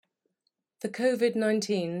The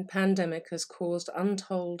COVID-19 pandemic has caused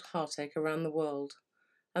untold heartache around the world,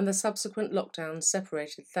 and the subsequent lockdown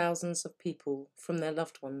separated thousands of people from their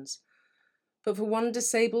loved ones. But for one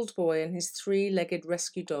disabled boy and his three-legged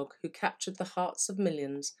rescue dog who captured the hearts of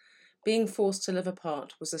millions, being forced to live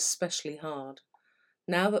apart was especially hard.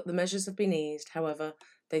 Now that the measures have been eased, however,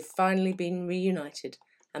 they've finally been reunited,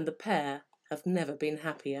 and the pair have never been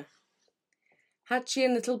happier. Hachi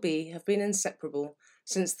and Little Bee have been inseparable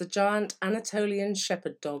since the giant Anatolian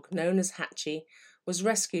shepherd dog known as Hachi was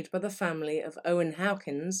rescued by the family of Owen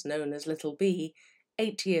Howkins, known as Little Bee,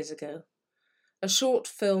 8 years ago. A short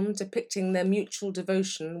film depicting their mutual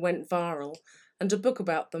devotion went viral, and a book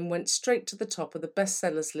about them went straight to the top of the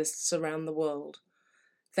bestsellers lists around the world.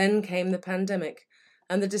 Then came the pandemic,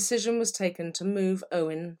 and the decision was taken to move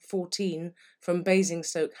Owen, 14, from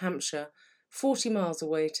Basingstoke, Hampshire, 40 miles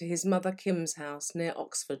away to his mother Kim's house near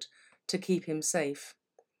Oxford, to keep him safe.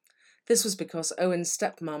 This was because Owen's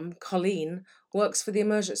stepmum, Colleen, works for the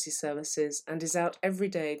emergency services and is out every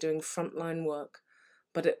day doing frontline work,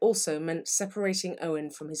 but it also meant separating Owen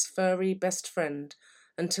from his furry best friend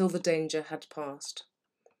until the danger had passed.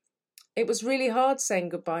 "It was really hard saying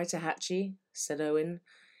goodbye to Hachi," said Owen.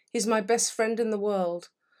 "He's my best friend in the world.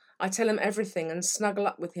 I tell him everything and snuggle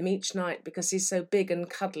up with him each night because he's so big and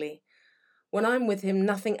cuddly. When I'm with him,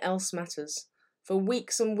 nothing else matters. For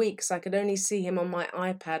weeks and weeks I could only see him on my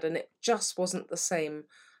iPad and it just wasn't the same.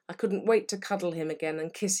 I couldn't wait to cuddle him again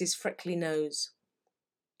and kiss his freckly nose."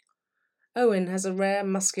 Owen has a rare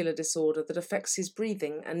muscular disorder that affects his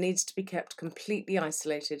breathing and needs to be kept completely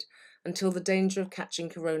isolated until the danger of catching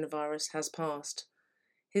coronavirus has passed.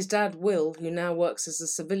 His dad, Will, who now works as a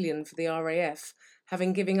civilian for the RAF,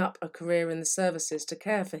 having given up a career in the services to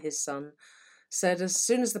care for his son, said as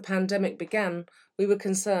soon as the pandemic began, we were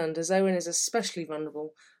concerned as Owen is especially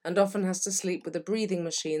vulnerable and often has to sleep with a breathing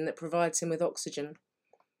machine that provides him with oxygen.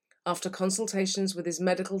 After consultations with his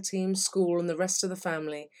medical team, school and the rest of the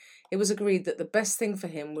family, it was agreed that the best thing for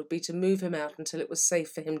him would be to move him out until it was safe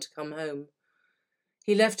for him to come home.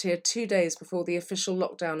 He left here 2 days before the official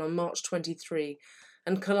lockdown on March 23,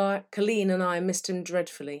 and Colleen and I missed him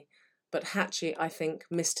dreadfully, but Hachi, I think,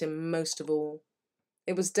 missed him most of all.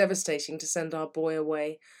 It was devastating to send our boy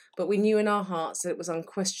away, but we knew in our hearts that it was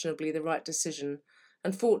unquestionably the right decision,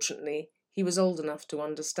 and fortunately, he was old enough to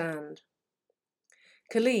understand.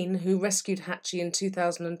 Colleen, who rescued Hachi in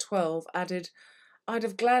 2012, added, "I'd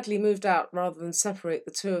have gladly moved out rather than separate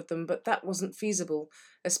the two of them, but that wasn't feasible,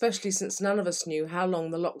 especially since none of us knew how long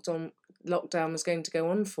the lockdown was going to go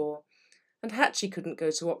on for. And Hachi couldn't go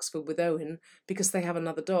to Oxford with Owen because they have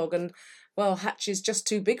another dog, and, well, Hachi's just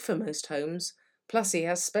too big for most homes. Plus he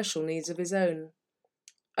has special needs of his own."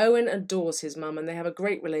 Owen adores his mum and they have a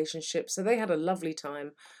great relationship, so they had a lovely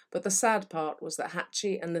time, but the sad part was that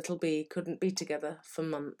Hachi and Little Bee couldn't be together for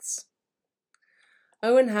months.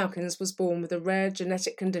 Owen Howkins was born with a rare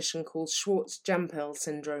genetic condition called Schwartz-Jampel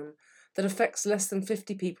syndrome that affects less than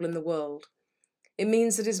 50 people in the world. It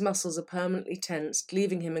means that his muscles are permanently tensed,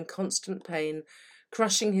 leaving him in constant pain,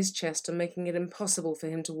 crushing his chest and making it impossible for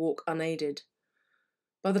him to walk unaided.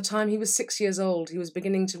 By the time he was 6 years old, he was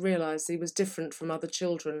beginning to realise that he was different from other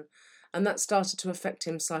children, and that started to affect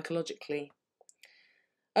him psychologically.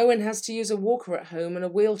 Owen has to use a walker at home and a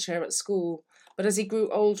wheelchair at school, but as he grew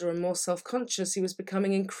older and more self-conscious, he was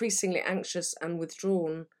becoming increasingly anxious and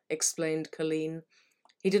withdrawn, explained Colleen.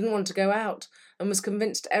 He didn't want to go out and was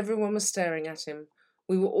convinced everyone was staring at him.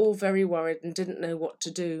 We were all very worried and didn't know what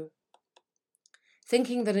to do.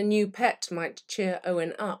 Thinking that a new pet might cheer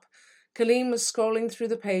Owen up, Colleen was scrolling through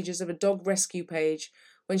the pages of a dog rescue page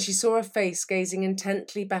when she saw a face gazing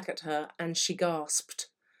intently back at her, and she gasped.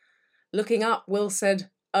 Looking up, Will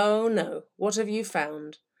said, "Oh no, what have you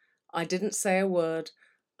found?" I didn't say a word.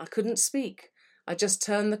 I couldn't speak. I just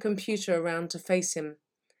turned the computer around to face him.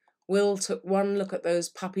 Will took one look at those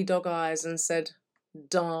puppy dog eyes and said,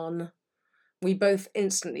 "Darn." We both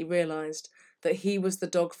instantly realised that he was the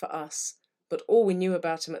dog for us, but all we knew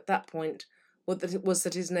about him at that point was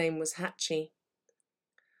that his name was Hachi.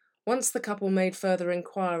 Once the couple made further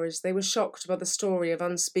inquiries, they were shocked by the story of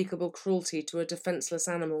unspeakable cruelty to a defenceless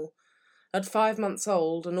animal. At 5 months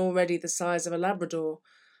old, and already the size of a Labrador,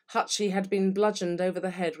 Hachi had been bludgeoned over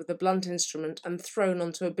the head with a blunt instrument and thrown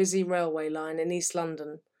onto a busy railway line in East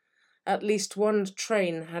London. At least one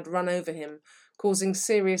train had run over him, causing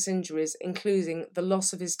serious injuries, including the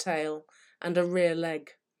loss of his tail and a rear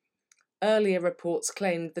leg. Earlier reports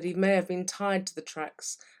claimed that he may have been tied to the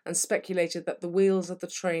tracks and speculated that the wheels of the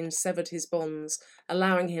train severed his bonds,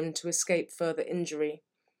 allowing him to escape further injury.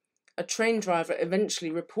 A train driver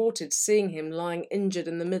eventually reported seeing him lying injured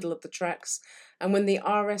in the middle of the tracks, and when the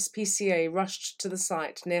RSPCA rushed to the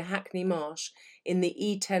site near Hackney Marsh in the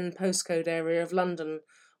E10 postcode area of London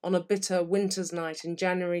on a bitter winter's night in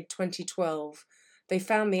January 2012, they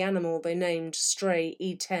found the animal they named Stray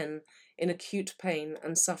E10 in acute pain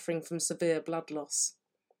and suffering from severe blood loss.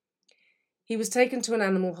 He was taken to an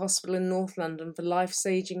animal hospital in North London for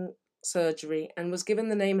life-saving surgery and was given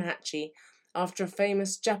the name Hachi after a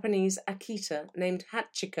famous Japanese Akita named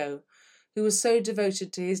Hachiko, who was so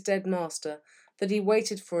devoted to his dead master that he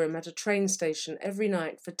waited for him at a train station every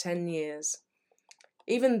night for 10 years.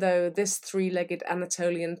 Even though this three-legged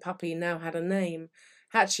Anatolian puppy now had a name,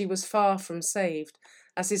 Hachi was far from saved,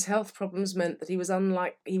 as his health problems meant that he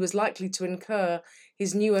was likely to incur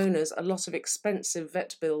his new owners a lot of expensive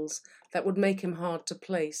vet bills that would make him hard to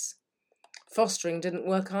place. Fostering didn't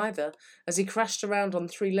work either, as he crashed around on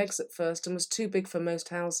 3 legs at first and was too big for most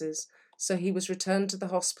houses, so he was returned to the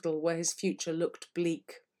hospital where his future looked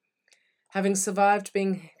bleak. Having survived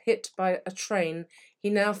being hit by a train, he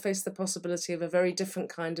now faced the possibility of a very different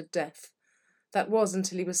kind of death. That was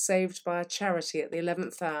until he was saved by a charity at the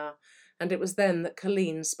 11th hour, and it was then that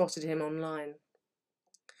Colleen spotted him online.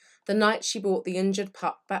 The night she brought the injured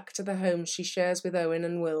pup back to the home she shares with Owen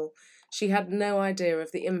and Will, she had no idea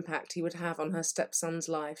of the impact he would have on her stepson's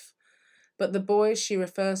life. But the boy she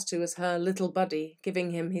refers to as her little buddy,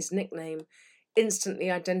 giving him his nickname,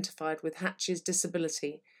 instantly identified with Hatch's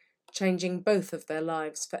disability, changing both of their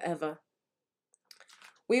lives forever.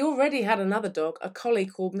 We already had another dog, a collie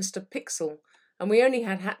called Mr. Pixel, and we only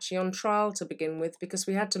had Hatchie on trial to begin with because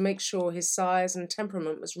we had to make sure his size and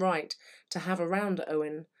temperament was right to have around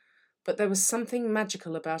Owen. But there was something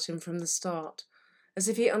magical about him from the start, as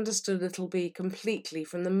if he understood Little Bee completely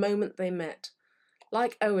from the moment they met.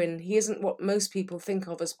 Like Owen, he isn't what most people think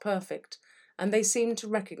of as perfect, and they seemed to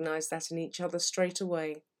recognise that in each other straight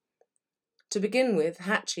away. To begin with,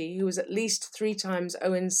 Hatchie, who was at least 3 times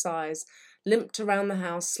Owen's size, limped around the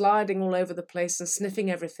house, sliding all over the place and sniffing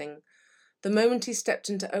everything. The moment he stepped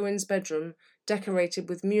into Owen's bedroom, decorated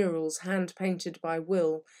with murals hand-painted by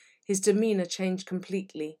Will, his demeanour changed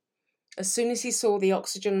completely. As soon as he saw the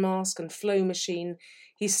oxygen mask and flow machine,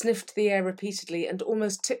 he sniffed the air repeatedly and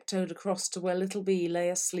almost tiptoed across to where Little Bee lay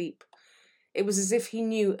asleep. It was as if he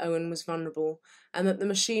knew Owen was vulnerable, and that the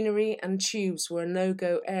machinery and tubes were a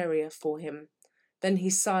no-go area for him. Then he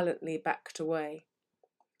silently backed away.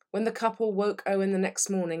 When the couple woke Owen the next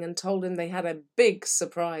morning and told him they had a big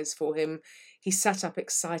surprise for him, he sat up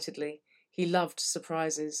excitedly. He loved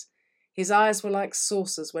surprises. His eyes were like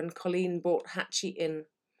saucers when Colleen brought Hatchie in.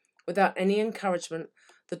 Without any encouragement,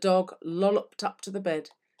 the dog lolloped up to the bed,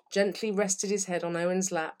 gently rested his head on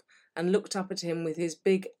Owen's lap, and looked up at him with his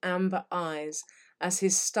big amber eyes as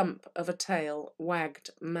his stump of a tail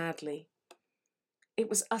wagged madly. It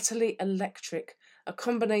was utterly electric, a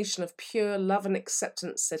combination of pure love and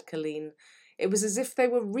acceptance, said Colleen. It was as if they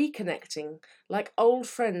were reconnecting, like old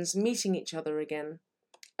friends meeting each other again.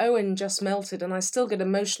 Owen just melted, and I still get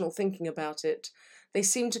emotional thinking about it. They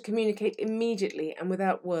seemed to communicate immediately and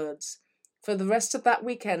without words. For the rest of that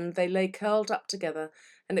weekend they lay curled up together,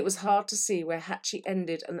 and it was hard to see where Hatchie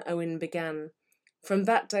ended and Owen began. From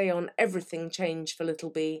that day on, everything changed for Little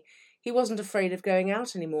Bee. He wasn't afraid of going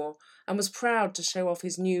out anymore, and was proud to show off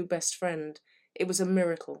his new best friend. It was a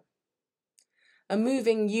miracle. A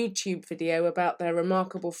moving YouTube video about their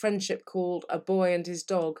remarkable friendship called A Boy and His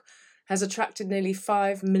Dog has attracted nearly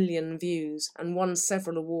 5 million views and won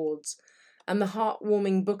several awards, and the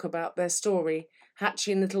heartwarming book about their story,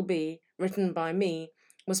 Hatchie and Little Bee, written by me,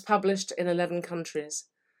 was published in 11 countries.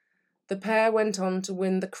 The pair went on to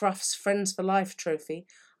win the Crufts Friends for Life trophy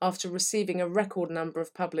after receiving a record number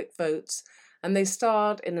of public votes, and they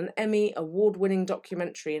starred in an Emmy award-winning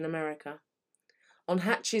documentary in America. On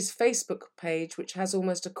Hatchie's Facebook page, which has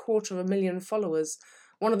almost 250,000 followers,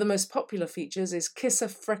 one of the most popular features is Kiss a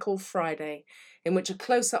Freckle Friday, in which a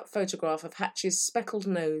close-up photograph of Hatchie's speckled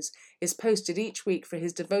nose is posted each week for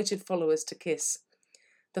his devoted followers to kiss.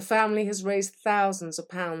 The family has raised thousands of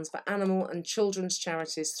pounds for animal and children's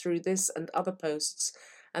charities through this and other posts,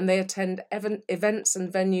 and they attend events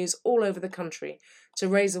and venues all over the country to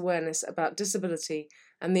raise awareness about disability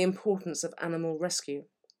and the importance of animal rescue.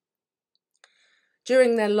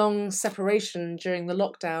 During their long separation during the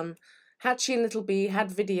lockdown, Hatchie and Little Bee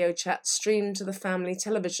had video chat streamed to the family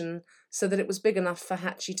television so that it was big enough for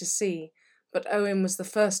Hatchie to see, but Owen was the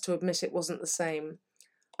first to admit it wasn't the same.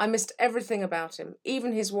 I missed everything about him,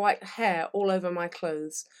 even his white hair all over my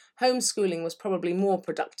clothes. Homeschooling was probably more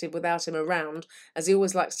productive without him around, as he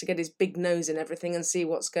always likes to get his big nose in everything and see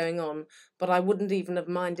what's going on, but I wouldn't even have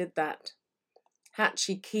minded that.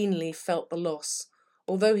 Hatchie keenly felt the loss.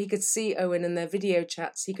 Although he could see Owen in their video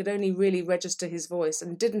chats, he could only really register his voice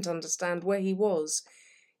and didn't understand where he was.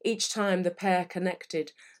 Each time the pair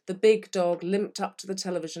connected, the big dog limped up to the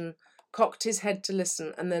television, cocked his head to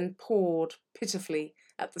listen, and then pawed pitifully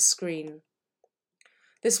at the screen.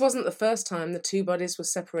 This wasn't the first time the two bodies were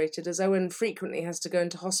separated, as Owen frequently has to go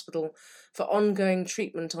into hospital for ongoing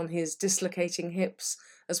treatment on his dislocating hips,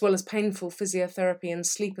 as well as painful physiotherapy and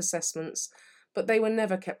sleep assessments, but they were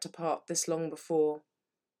never kept apart this long before.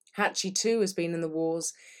 Hatchie too has been in the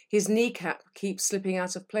wars. His kneecap keeps slipping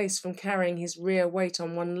out of place from carrying his rear weight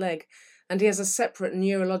on one leg, and he has a separate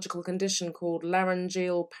neurological condition called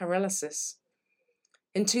laryngeal paralysis.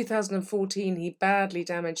 In 2014, he badly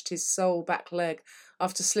damaged his sole back leg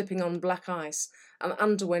after slipping on black ice and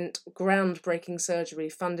underwent groundbreaking surgery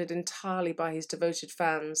funded entirely by his devoted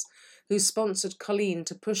fans, who sponsored Colleen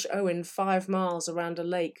to push Owen 5 miles around a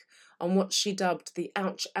lake on what she dubbed the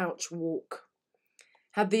Ouch Ouch Walk.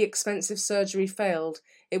 Had the expensive surgery failed,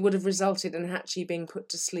 it would have resulted in Hatchie being put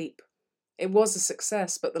to sleep. It was a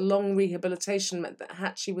success, but the long rehabilitation meant that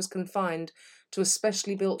Hatchie was confined to a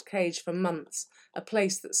specially built cage for months, a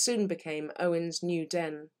place that soon became Owen's new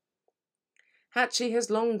den. Hatchie has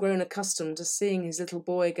long grown accustomed to seeing his little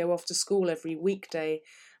boy go off to school every weekday,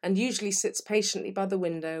 and usually sits patiently by the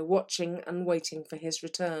window, watching and waiting for his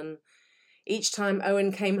return. Each time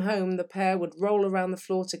Owen came home, the pair would roll around the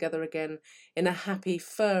floor together again in a happy,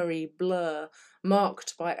 furry blur,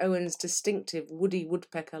 marked by Owen's distinctive Woody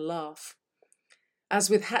Woodpecker laugh. As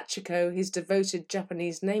with Hachiko, his devoted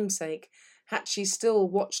Japanese namesake, Hatchie still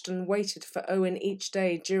watched and waited for Owen each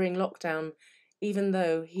day during lockdown, even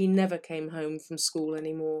though he never came home from school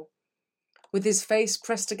anymore. With his face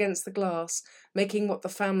pressed against the glass, making what the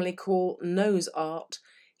family call nose art,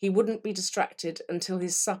 he wouldn't be distracted until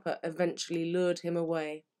his supper eventually lured him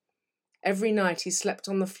away. Every night he slept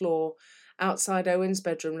on the floor outside Owen's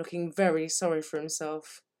bedroom, looking very sorry for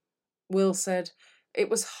himself. Will said, "It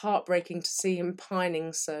was heartbreaking to see him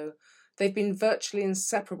pining so. They've been virtually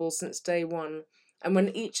inseparable since day one, and when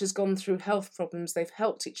each has gone through health problems, they've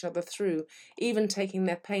helped each other through, even taking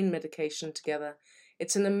their pain medication together.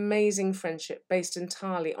 It's an amazing friendship based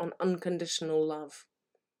entirely on unconditional love."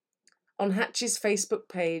 On Hatchie's Facebook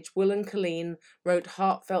page, Will and Colleen wrote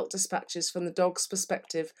heartfelt dispatches from the dog's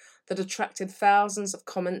perspective that attracted thousands of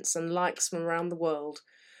comments and likes from around the world.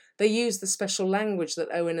 They used the special language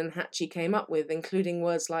that Owen and Hatchie came up with, including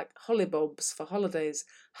words like hollybobs for holidays,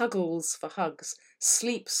 huggles for hugs,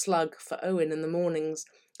 sleep slug for Owen in the mornings,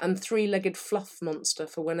 and three-legged fluff monster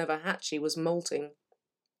for whenever Hatchie was molting.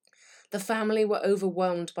 The family were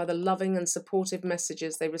overwhelmed by the loving and supportive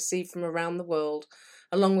messages they received from around the world,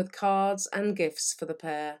 along with cards and gifts for the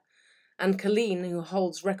pair. And Colleen, who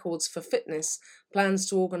holds records for fitness, plans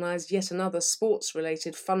to organise yet another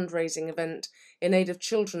sports-related fundraising event in aid of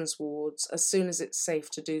children's wards as soon as it's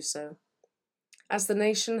safe to do so. As the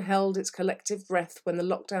nation held its collective breath when the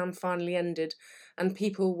lockdown finally ended and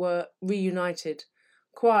people were reunited,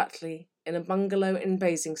 quietly in a bungalow in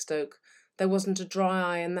Basingstoke, there wasn't a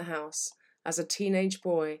dry eye in the house as a teenage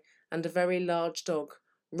boy and a very large dog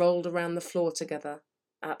rolled around the floor together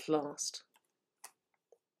at last.